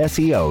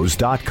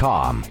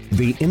 TopSEOs.com,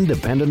 the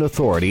independent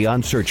authority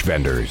on search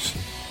vendors.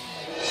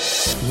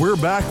 We're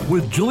back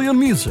with Jillian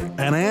Music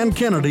and Ann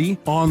Kennedy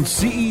on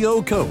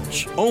CEO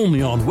Coach,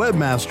 only on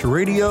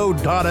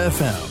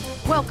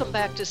Webmasterradio.fm. Welcome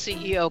back to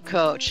CEO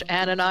Coach.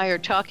 Ann and I are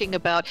talking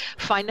about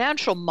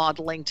financial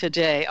modeling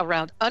today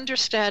around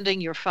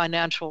understanding your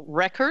financial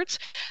records.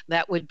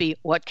 That would be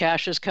what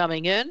cash is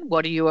coming in,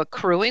 what are you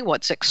accruing,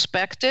 what's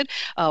expected,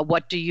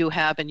 what do you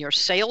have in your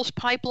sales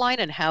pipeline,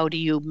 and how do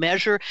you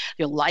measure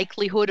your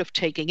likelihood of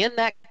taking in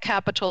that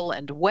capital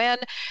and when.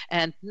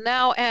 And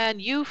now, Ann,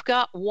 you've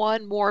got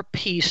one more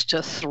piece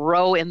to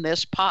throw in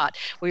this pot.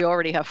 We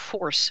already have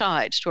 4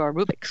 sides to our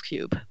Rubik's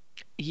Cube.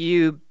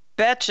 You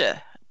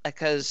betcha,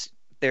 because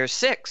there's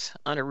 6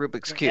 on a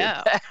Rubik's Cube.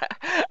 Yeah,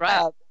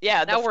 right.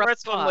 The Now we're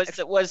fourth one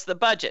was the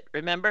budget.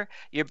 Remember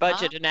your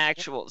budget and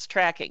actuals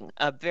tracking,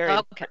 a very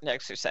important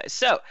exercise.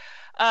 So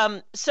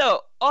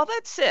all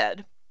that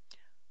said,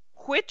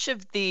 which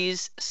of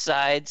these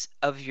sides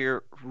of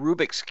your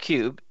Rubik's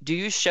Cube do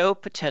you show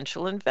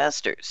potential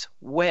investors?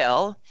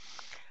 Well,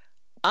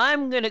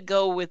 I'm going to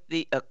go with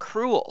the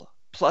accrual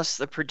plus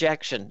the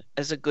projection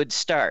as a good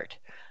start.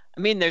 I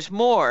mean, there's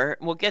more.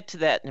 We'll get to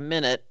that in a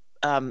minute.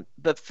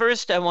 But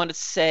first, I want to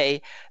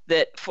say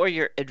that for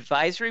your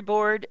advisory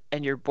board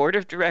and your board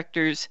of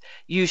directors,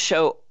 you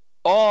show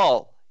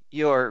all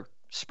your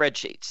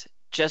spreadsheets,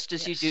 just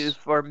as you do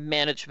for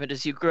management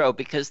as you grow,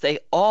 because they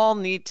all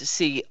need to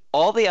see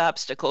all the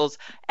obstacles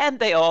and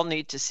they all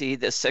need to see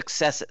the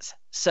successes.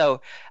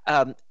 So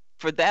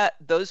for that,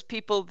 those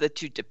people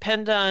that you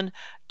depend on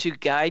to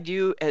guide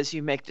you as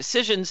you make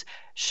decisions,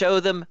 show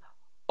them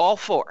all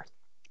 4.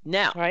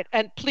 Now, right.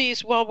 And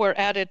please, while we're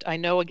at it, I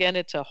know, again,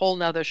 it's a whole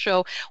nother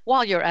show.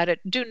 While you're at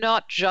it, do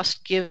not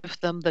just give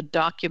them the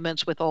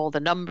documents with all the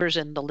numbers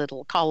in the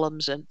little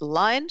columns and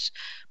lines.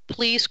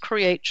 Please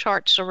create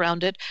charts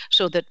around it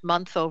so that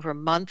month over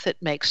month it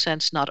makes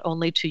sense not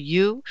only to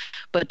you,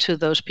 but to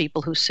those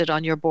people who sit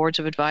on your boards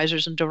of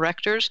advisors and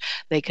directors.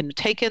 They can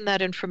take in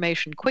that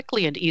information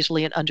quickly and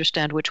easily and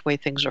understand which way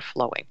things are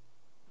flowing.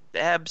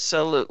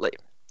 Absolutely.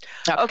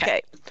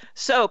 Okay.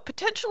 So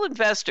potential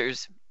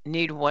investors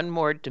need one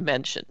more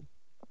dimension.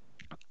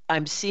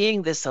 I'm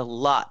seeing this a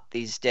lot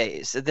these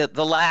days,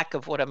 the lack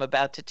of what I'm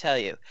about to tell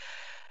you.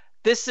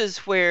 This is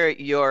where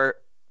your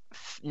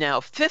now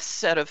 5th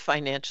set of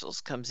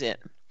financials comes in.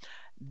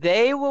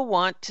 They will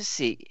want to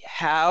see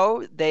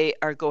how they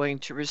are going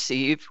to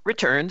receive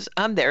returns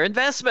on their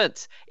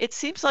investments. It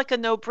seems like a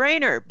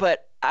no-brainer,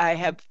 but I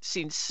have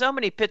seen so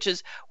many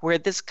pitches where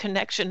this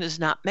connection is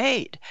not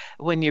made.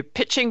 When you're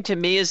pitching to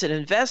me as an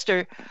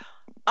investor,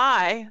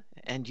 I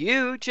and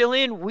you,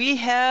 Jillian, we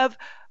have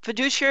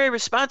fiduciary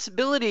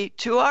responsibility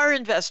to our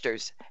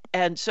investors.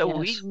 And so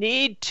we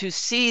need to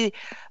see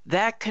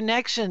that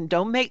connection.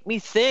 Don't make me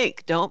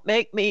think. Don't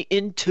make me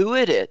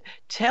intuit it.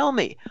 Tell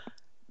me,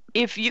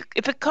 if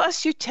it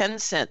costs you 10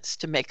 cents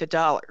to make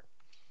 $1,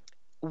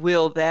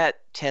 will that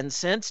 10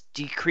 cents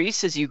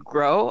decrease as you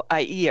grow?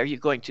 i.e., are you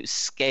going to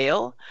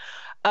scale?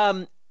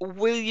 Can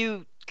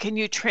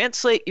you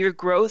translate your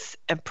growth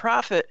and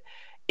profit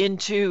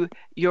into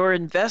your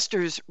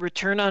investors'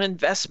 return on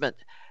investment?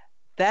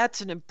 That's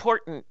an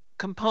important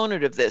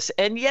component of this.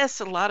 And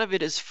yes, a lot of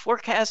it is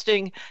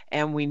forecasting,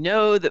 and we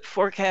know that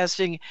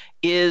forecasting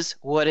is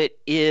what it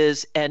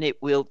is and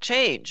it will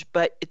change,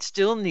 but it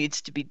still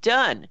needs to be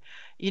done.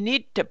 You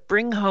need to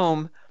bring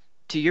home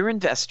to your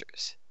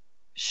investors,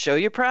 show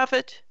your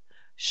profit,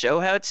 show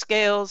how it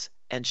scales,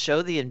 and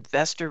show the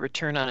investor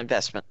return on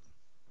investment.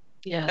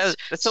 Yes.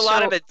 That's a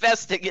lot of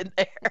investing in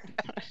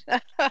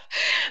there.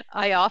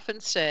 I often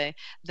say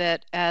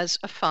that as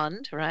a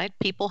fund, right,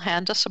 people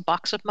hand us a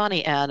box of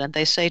money, Ann, and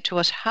they say to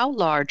us, how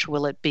large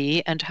will it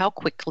be and how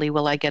quickly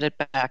will I get it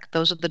back?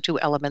 Those are the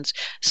 2 elements,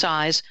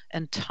 size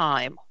and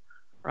time.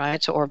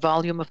 Right? So, or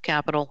volume of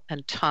capital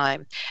and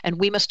time. And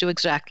we must do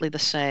exactly the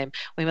same.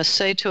 We must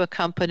say to a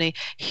company,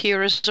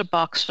 here is a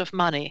box of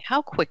money.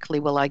 How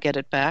quickly will I get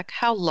it back?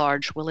 How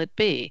large will it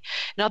be?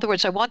 In other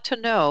words, I want to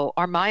know,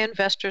 are my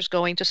investors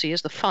going to see,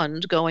 is the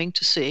fund going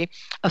to see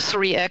a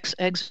 3x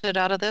exit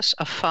out of this,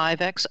 a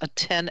 5x, a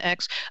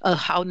 10x,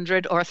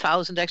 100 or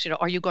 1,000x?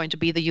 Are you going to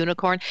be the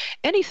unicorn?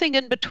 Anything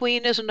in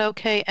between is an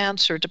okay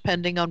answer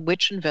depending on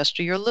which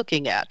investor you're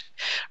looking at.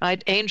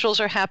 Right? Angels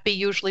are happy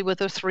usually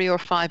with a 3 or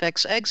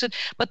 5x exit,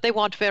 but they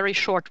want very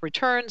short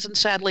returns, and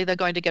sadly they're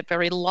going to get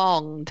very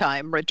long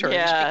time returns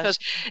because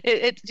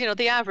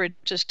the average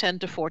is 10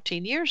 to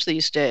 14 years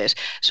these days.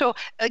 So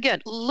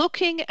again,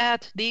 looking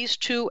at these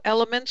 2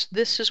 elements,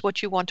 this is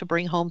what you want to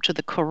bring home to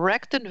the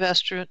correct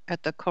investor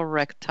at the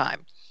correct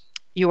time.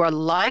 You are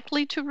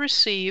likely to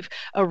receive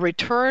a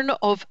return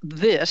of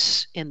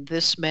this in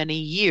this many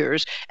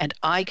years, and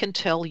I can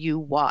tell you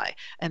why.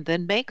 And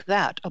then make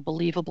that a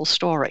believable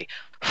story.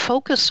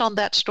 Focus on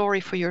that story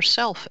for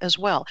yourself as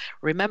well.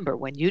 Remember,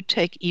 when you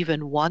take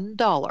even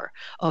 $1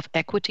 of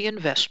equity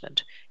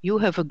investment, you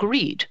have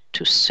agreed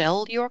to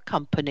sell your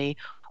company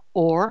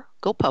or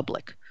go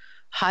public.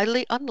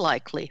 Highly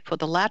unlikely for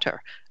the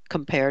latter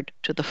compared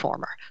to the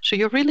former. So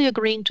you're really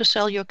agreeing to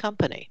sell your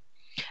company.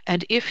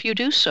 And if you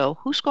do so,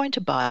 who's going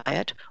to buy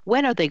it?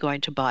 When are they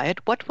going to buy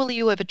it? What will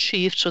you have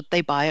achieved so that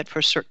they buy it for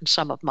a certain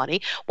sum of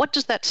money? What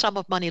does that sum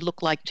of money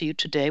look like to you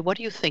today? What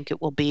do you think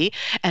it will be?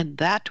 And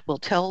that will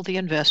tell the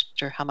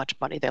investor how much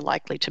money they're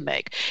likely to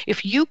make.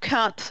 If you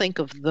can't think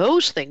of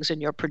those things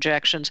in your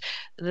projections,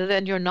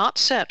 then you're not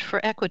set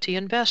for equity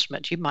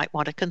investment. You might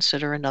want to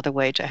consider another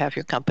way to have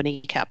your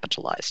company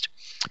capitalized.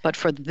 But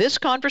for this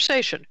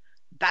conversation,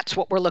 that's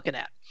what we're looking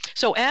at.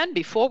 So, Ann,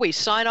 before we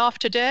sign off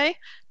today,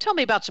 tell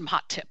me about some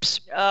hot tips.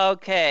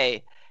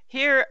 Okay,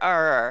 here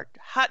are our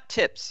hot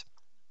tips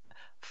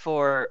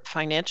for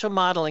financial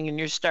modeling in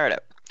your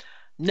startup.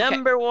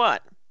 Number one,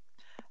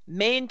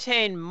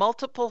 maintain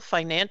multiple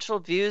financial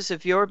views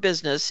of your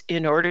business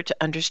in order to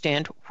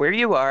understand where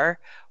you are,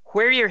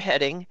 where you're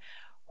heading,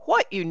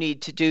 what you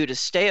need to do to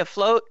stay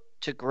afloat,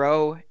 to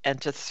grow,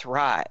 and to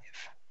thrive.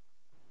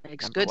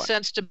 Makes good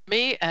sense to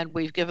me, and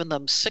we've given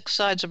them 6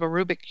 sides of a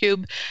Rubik's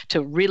Cube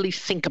to really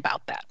think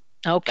about that.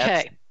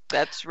 Okay.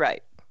 That's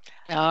right.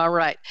 All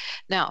right.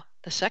 Now,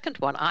 the second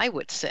one I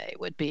would say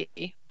would be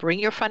bring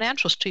your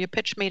financials to your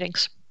pitch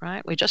meetings,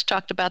 right? We just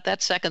talked about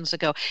that seconds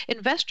ago.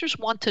 Investors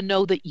want to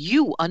know that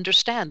you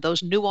understand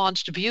those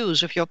nuanced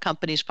views of your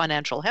company's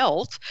financial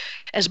health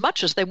as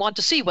much as they want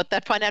to see what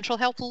that financial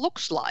health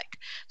looks like.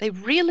 They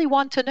really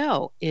want to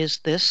know, is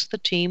this the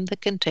team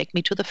that can take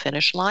me to the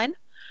finish line?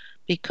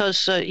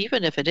 Because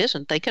even if it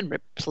isn't, they can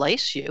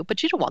replace you,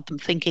 but you don't want them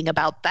thinking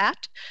about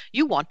that.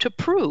 You want to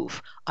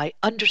prove, I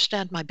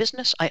understand my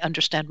business, I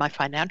understand my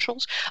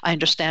financials, I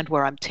understand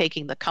where I'm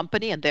taking the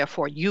company, and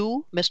therefore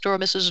you, Mr. or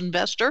Mrs.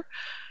 Investor,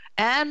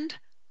 and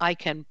I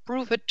can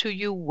prove it to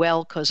you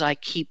well because I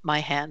keep my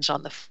hands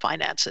on the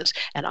finances,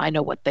 and I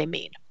know what they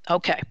mean.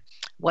 Okay,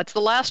 what's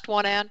the last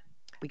one, Ann?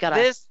 We got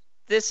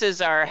This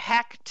is our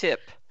hack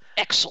tip.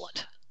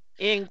 Excellent.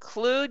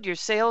 Include your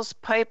sales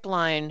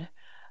pipeline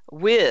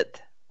with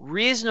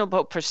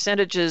reasonable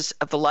percentages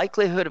of the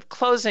likelihood of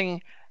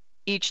closing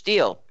each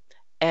deal,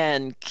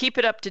 and keep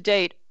it up to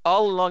date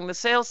all along the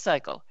sales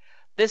cycle.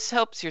 This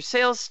helps your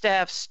sales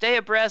staff stay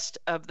abreast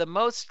of the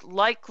most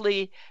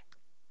likely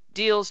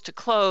deals to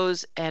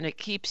close, and it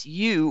keeps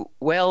you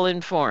well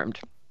informed.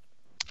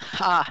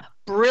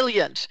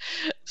 Brilliant.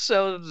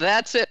 So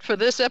that's it for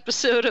this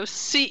episode of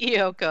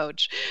CEO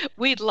Coach.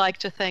 We'd like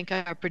to thank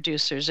our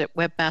producers at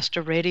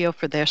Webmaster Radio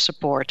for their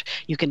support.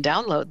 You can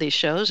download these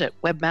shows at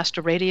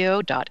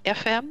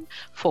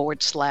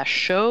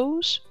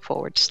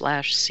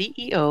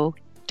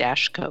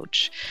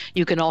webmasterradio.fm/shows/CEO-coach.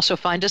 You can also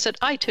find us at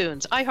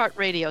iTunes,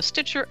 iHeartRadio,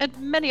 Stitcher, and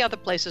many other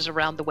places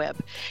around the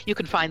web. You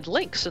can find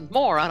links and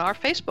more on our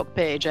Facebook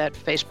page at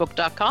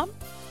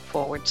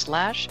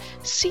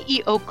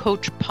facebook.com/CEO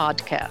Coach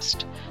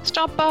Podcast.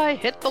 Stop by,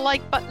 hit the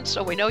like button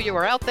so we know you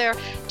are out there.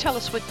 Tell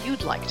us what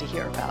you'd like to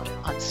hear about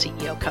on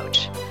CEO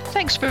Coach.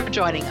 Thanks for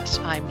joining us.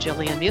 I'm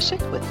Jillian Music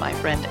with my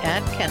friend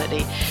Ann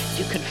Kennedy.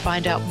 You can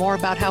find out more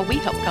about how we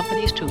help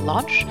companies to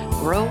launch,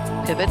 grow,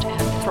 pivot,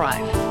 and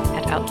thrive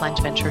at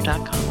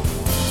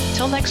outlinesventure.com.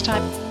 Till next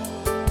time.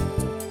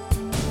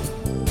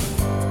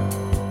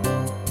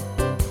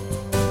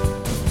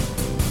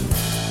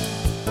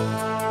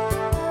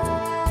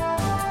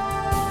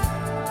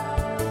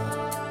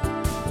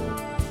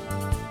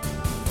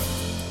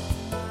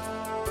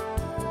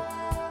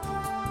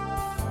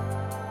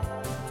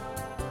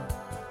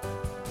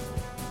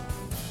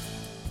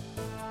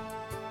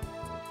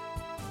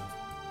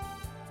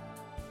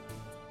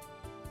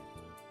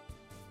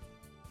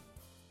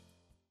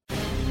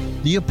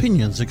 The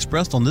opinions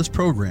expressed on this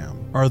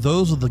program are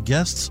those of the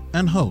guests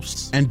and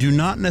hosts and do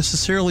not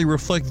necessarily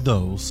reflect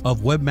those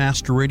of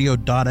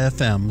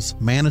WebmasterRadio.fm's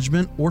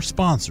management or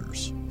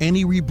sponsors.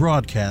 Any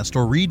rebroadcast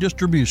or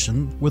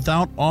redistribution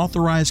without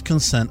authorized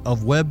consent of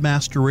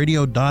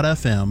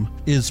WebmasterRadio.fm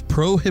is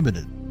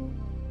prohibited.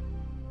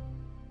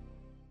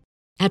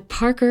 At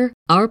Parker,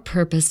 our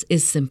purpose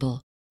is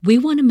simple. We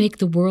want to make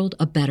the world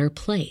a better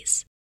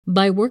place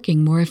by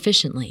working more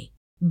efficiently,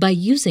 by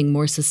using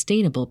more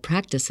sustainable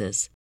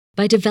practices,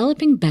 by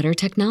developing better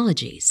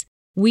technologies.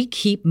 We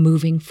keep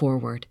moving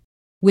forward.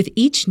 With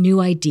each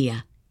new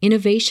idea,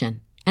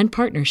 innovation, and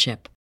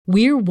partnership,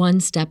 we're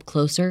one step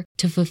closer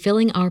to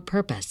fulfilling our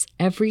purpose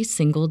every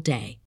single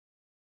day.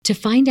 To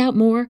find out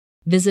more,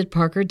 visit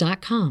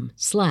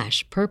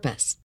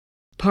parker.com/purpose.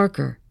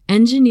 Parker,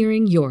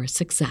 engineering your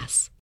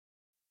success.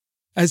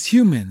 As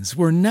humans,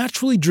 we're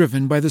naturally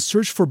driven by the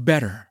search for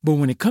better. But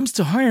when it comes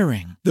to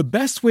hiring, the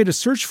best way to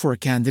search for a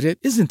candidate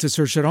isn't to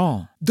search at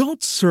all.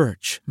 Don't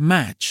search,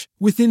 match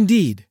with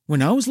Indeed.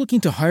 When I was looking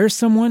to hire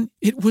someone,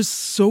 it was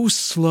so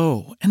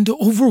slow and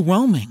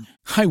overwhelming.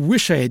 I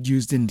wish I had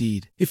used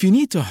Indeed. If you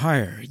need to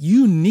hire,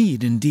 you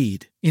need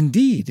Indeed.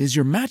 Indeed is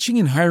your matching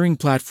and hiring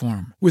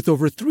platform with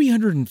over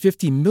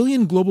 350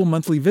 million global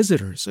monthly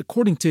visitors,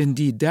 according to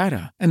Indeed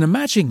data, and a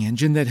matching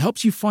engine that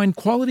helps you find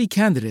quality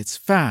candidates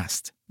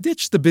fast.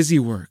 Ditch the busy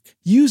work.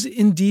 Use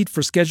Indeed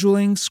for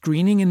scheduling,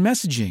 screening, and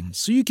messaging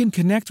so you can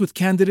connect with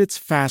candidates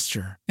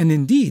faster. And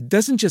Indeed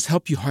doesn't just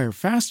help you hire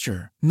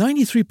faster.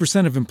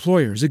 93% of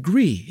employers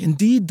agree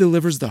Indeed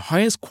delivers the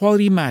highest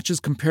quality matches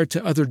compared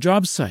to other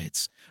job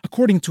sites,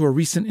 according to a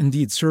recent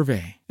Indeed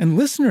survey. And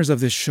listeners of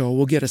this show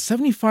will get a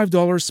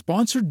 $75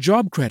 sponsored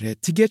job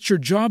credit to get your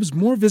jobs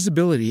more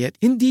visibility at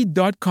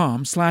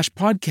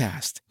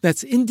Indeed.com/podcast.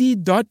 That's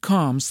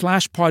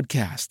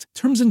Indeed.com/podcast.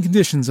 Terms and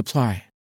conditions apply.